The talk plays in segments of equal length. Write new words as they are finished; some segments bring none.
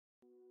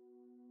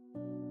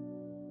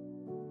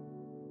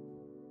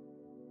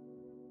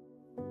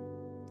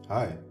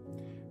Hi,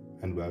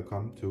 and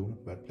welcome to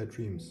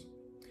WetplateDreams,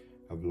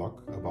 a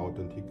vlog about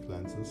antique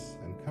lenses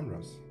and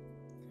cameras.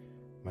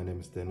 My name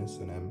is Dennis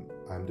and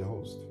I'm the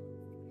host.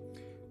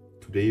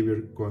 Today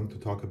we're going to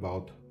talk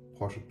about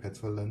portrait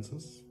Petzval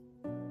lenses.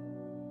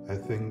 I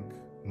think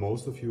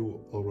most of you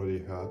already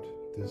heard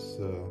this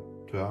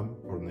term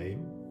or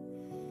name.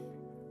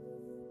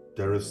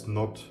 There is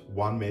not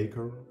one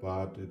maker,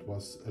 but it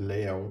was a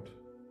layout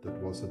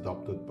that was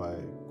adopted by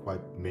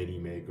quite many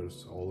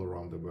makers all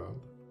around the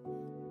world.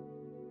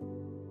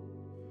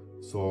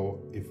 So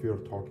if we are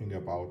talking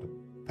about a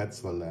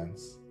Petzval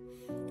lens,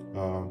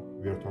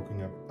 we are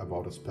talking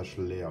about a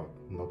special layout,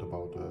 not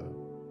about an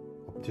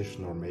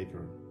optician or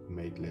maker who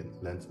made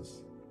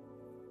lenses.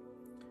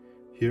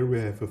 Here we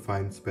have a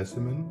fine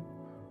specimen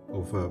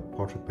of a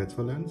portrait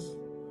Petzval lens.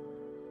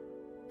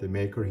 The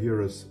maker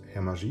here is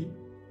Hermagie,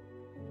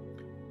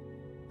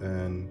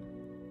 and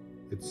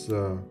it's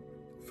a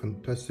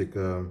fantastic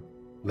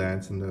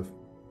lens in a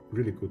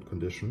really good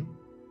condition.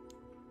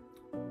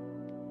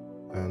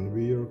 And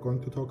we are going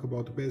to talk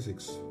about the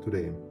basics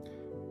today,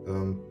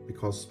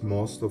 because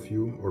most of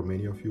you or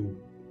many of you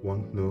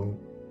won't know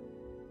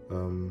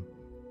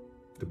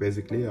the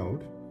basic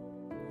layout.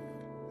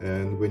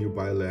 And when you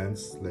buy a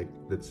lens, like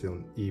let's say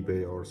on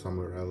eBay or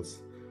somewhere else,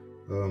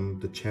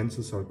 the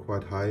chances are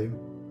quite high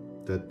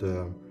that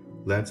the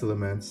lens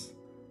elements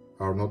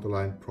are not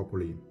aligned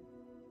properly.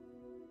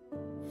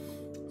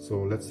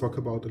 So let's talk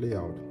about the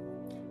layout.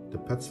 The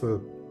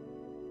Petzval,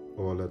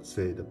 or let's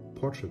say the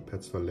portrait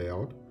Petzval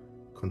layout,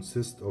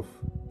 consists of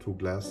two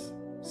glass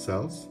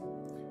cells,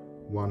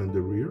 one in the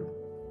rear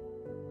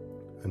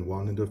and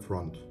one in the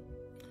front.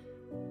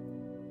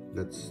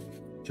 Let's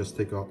just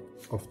take off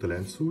the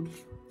lens hood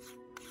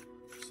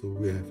so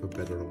we have a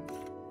better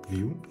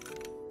view.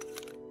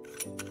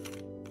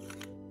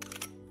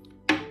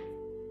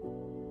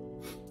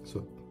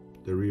 So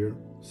the rear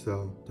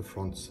cell, the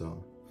front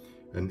cell,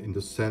 and in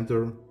the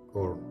center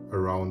or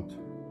around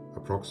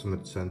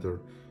approximate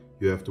center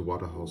you have the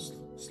waterhouse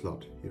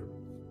slot here.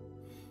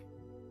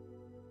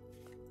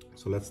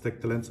 So let's take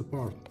the lens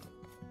apart.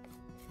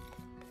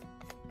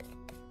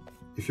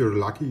 If you're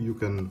lucky, you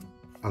can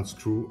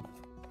unscrew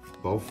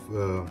both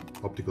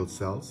optical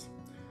cells.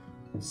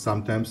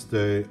 Sometimes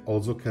they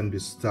also can be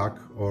stuck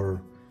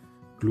or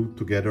glued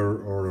together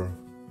or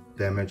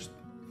damaged,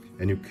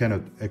 and you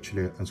cannot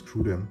actually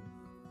unscrew them.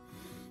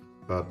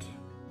 But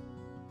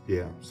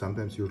yeah,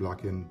 sometimes you're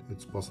lucky and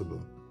it's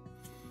possible.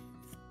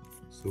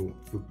 So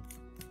you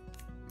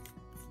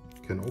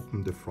can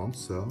open the front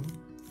cell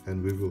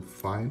and we will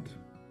find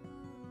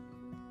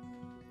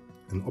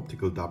an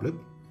optical doublet.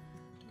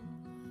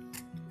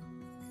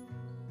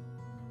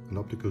 An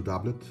optical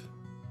doublet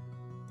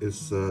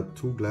is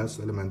two glass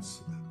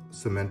elements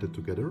cemented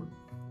together.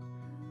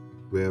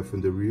 We have in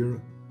the rear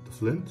the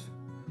flint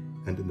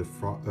and in the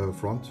front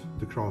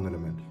the crown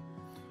element.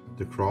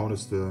 The crown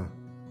is the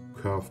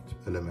curved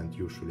element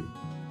usually.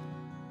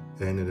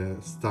 And in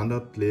a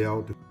standard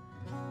layout,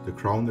 the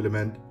crown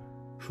element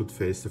should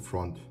face the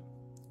front,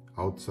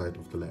 outside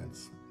of the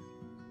lens.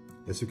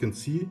 As you can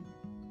see,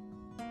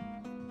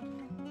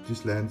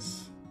 this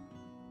lens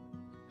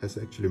has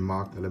actually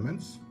marked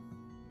elements.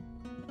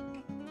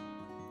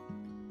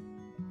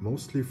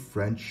 Mostly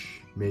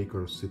French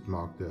makers did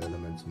mark the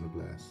elements on the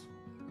glass.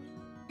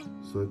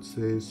 So it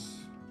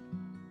says,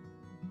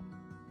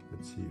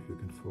 let's see if you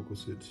can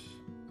focus it.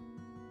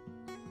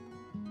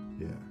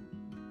 Yeah,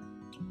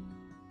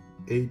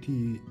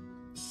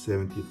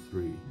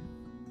 8073.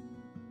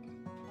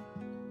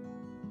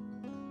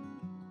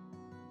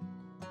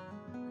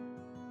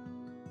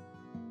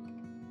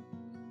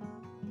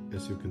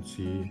 As you can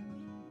see,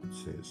 it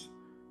says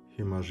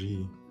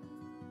Hermagie,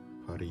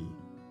 Paris.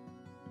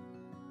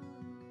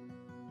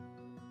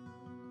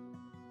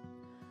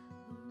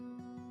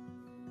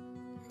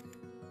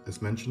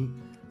 As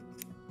mentioned,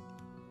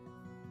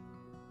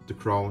 the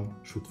crown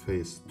should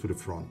face to the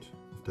front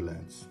of the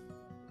lens.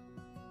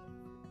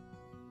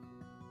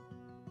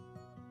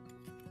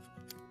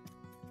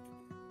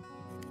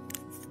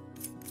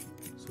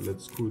 So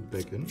let's screw it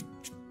back in.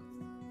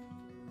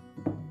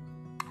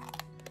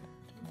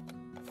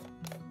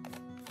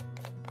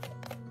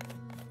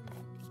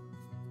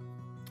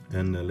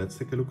 And let's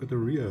take a look at the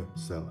rear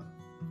cell.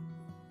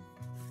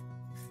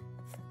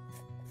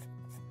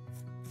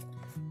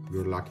 If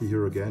you're lucky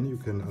here again, you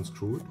can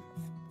unscrew it.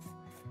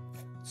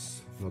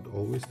 It's not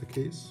always the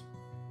case.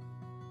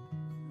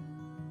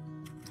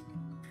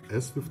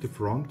 As with the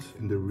front,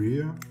 in the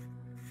rear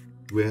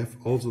we have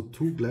also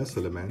two glass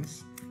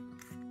elements,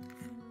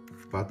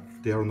 but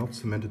they are not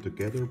cemented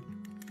together,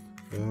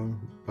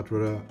 but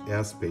rather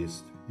air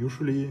spaced.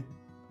 Usually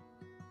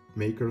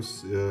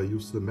makers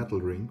use the metal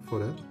ring for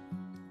that.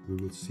 We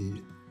will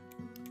see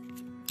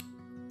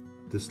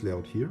this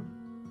layout here.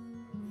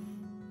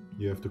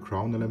 You have the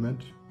crown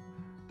element,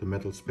 the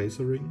metal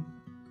spacer ring,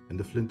 and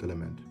the flint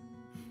element.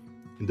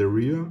 In the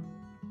rear,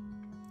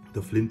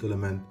 the flint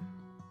element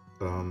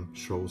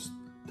shows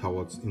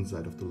towards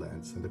inside of the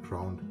lens, and the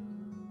crown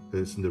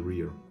is in the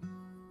rear.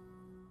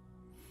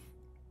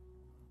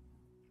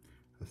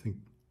 I think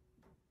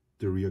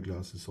the rear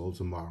glass is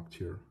also marked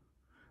here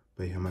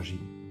by Hamagie.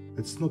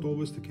 It's not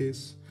always the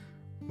case,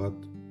 but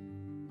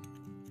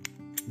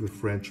with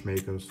French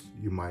makers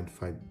you might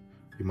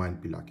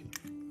be lucky.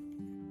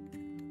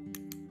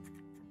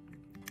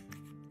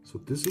 So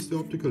this is the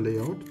optical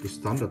layout, the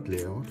standard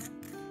layout.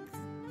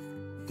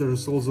 There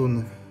is also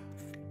a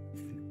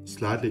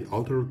slightly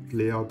altered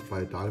layout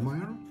by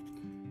Dallmayr.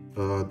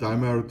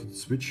 Dallmayr did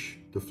switch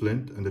the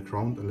flint and the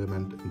crown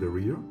element in the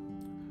rear.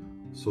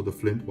 So the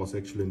flint was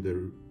actually in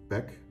the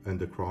back and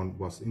the crown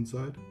was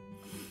inside.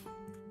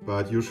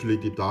 But usually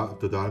the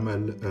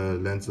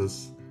Dallmayr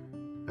lenses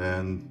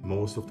and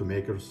most of the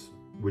makers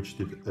which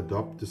did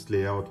adopt this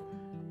layout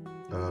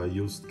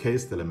used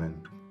cased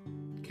element.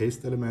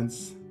 Cased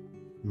elements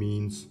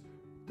means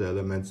the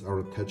elements are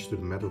attached to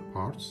the metal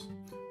parts.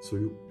 So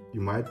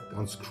you might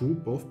unscrew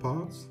both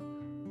parts,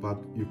 but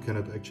you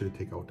cannot actually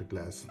take out the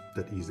glass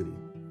that easily.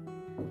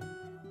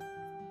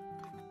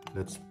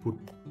 Let's put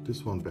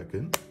this one back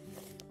in.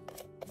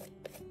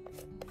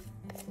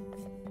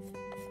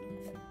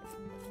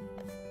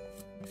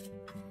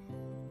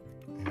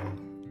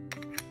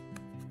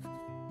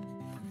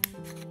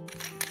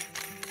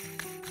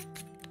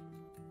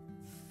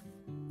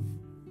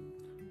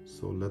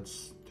 So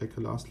let's take a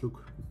last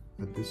look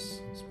at this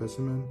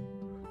specimen.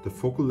 The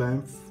focal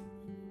length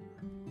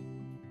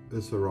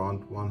is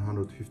around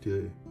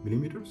 150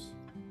 millimeters,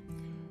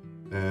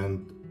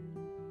 and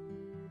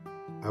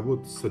I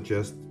would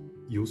suggest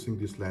using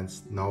this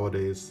lens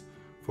nowadays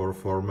for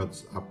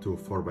formats up to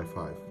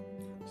 4x5.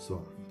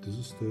 So this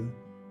is the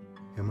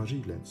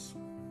Hamagie lens.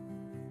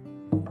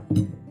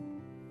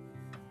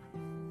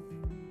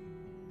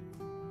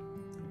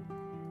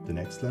 The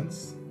next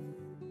lens .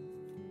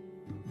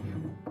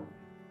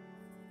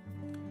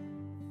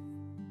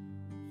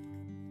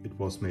 It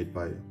was made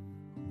by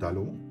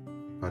Dallot,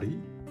 Paris,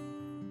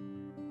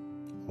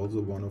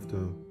 also one of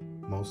the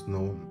most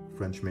known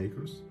French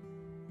makers.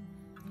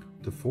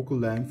 The focal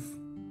length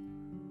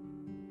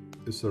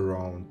is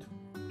around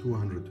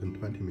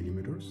 220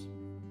 millimeters,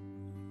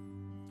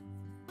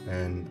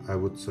 and I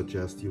would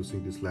suggest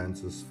using these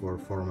lenses for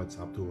formats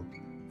up to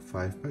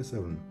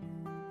 5x7.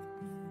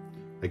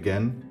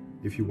 Again,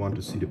 if you want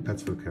to see the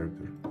Petzval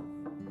character.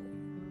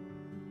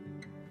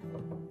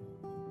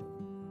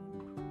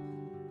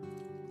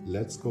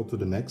 Let's go to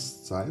the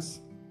next size.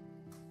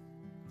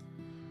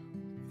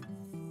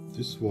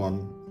 This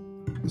one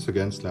is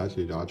again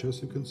slightly larger,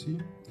 as you can see.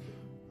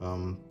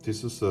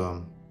 This is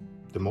the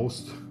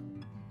most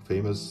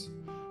famous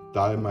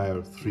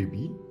Dallmayr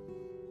 3B.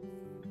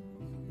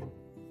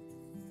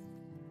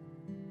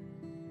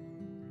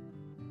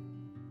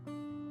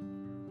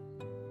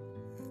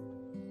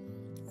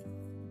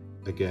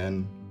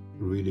 Again,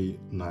 really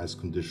nice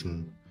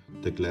condition.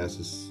 The glass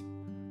is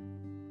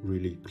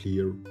really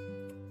clear.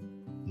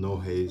 No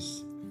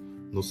haze,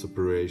 no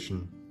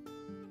separation.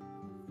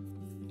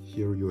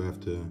 Here you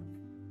have the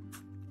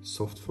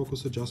soft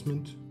focus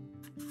adjustment.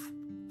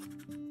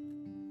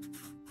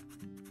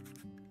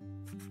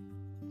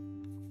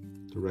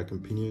 The rack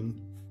and pinion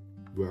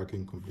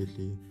working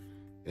completely,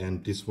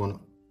 and this one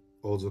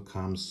also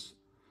comes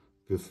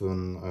with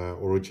an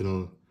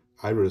original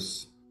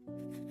iris,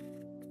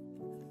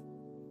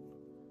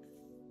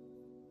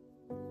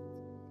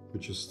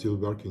 which is still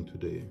working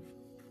today.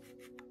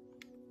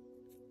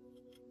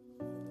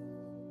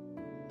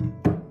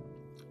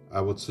 I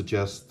would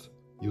suggest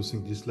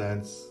using this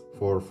lens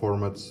for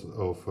formats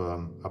of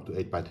up to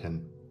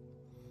 8x10.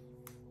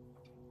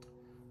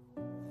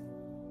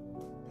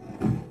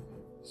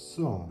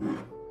 So,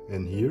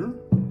 and here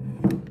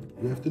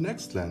we have the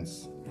next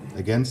lens.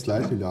 Again,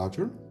 slightly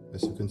larger,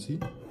 as you can see.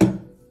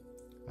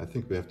 I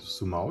think we have to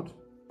zoom out.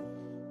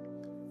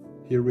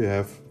 Here we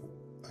have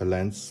a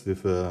lens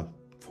with a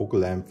focal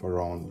length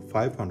around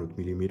 500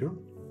 millimeter.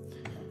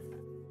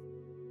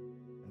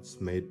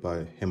 It's made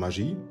by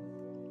Hamagie.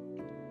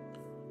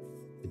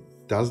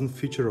 Doesn't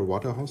feature a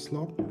waterhouse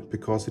slot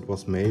because it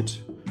was made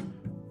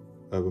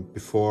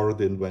before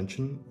the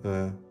invention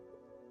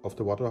of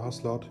the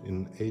waterhouse slot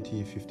in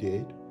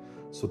 1858.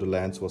 So the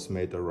lens was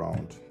made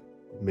around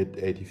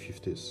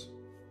mid-1850s.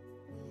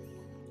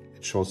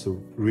 It shows a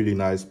really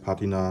nice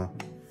patina,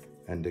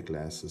 and the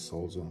glass is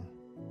also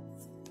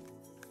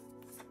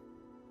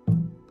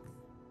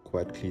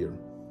quite clear.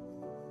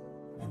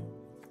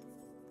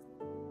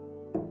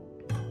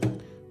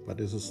 But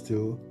this is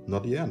still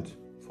not the end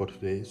for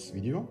today's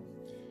video.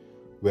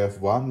 We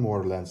have one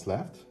more lens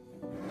left,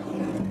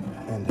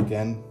 and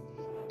again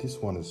this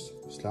one is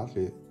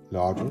slightly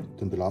larger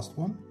than the last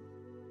one.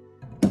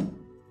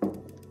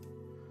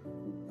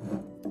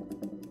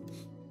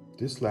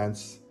 This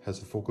lens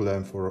has a focal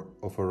length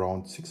of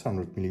around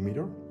 600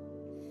 millimeter,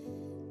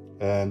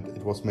 and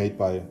it was made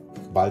by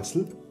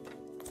Petzval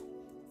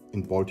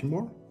in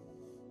Baltimore.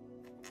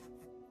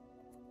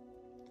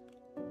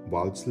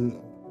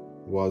 Petzval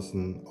was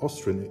an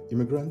Austrian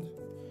immigrant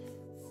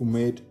who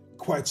made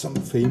quite some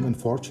fame and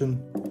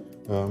fortune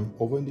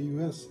over in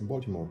the US, in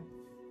Baltimore.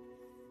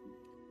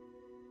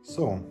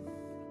 So,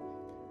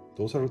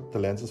 those are the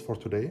lenses for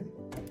today.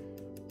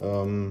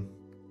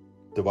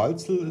 The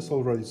Weitzel is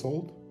already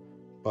sold,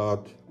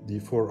 but the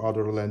 4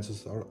 other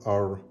lenses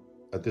are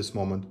at this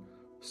moment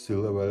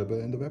still available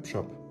in the web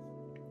shop.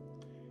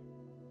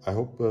 I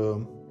hope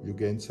you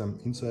gained some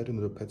insight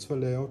into the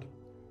Petzval layout,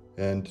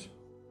 and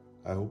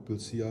I hope we'll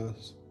see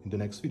us in the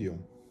next video.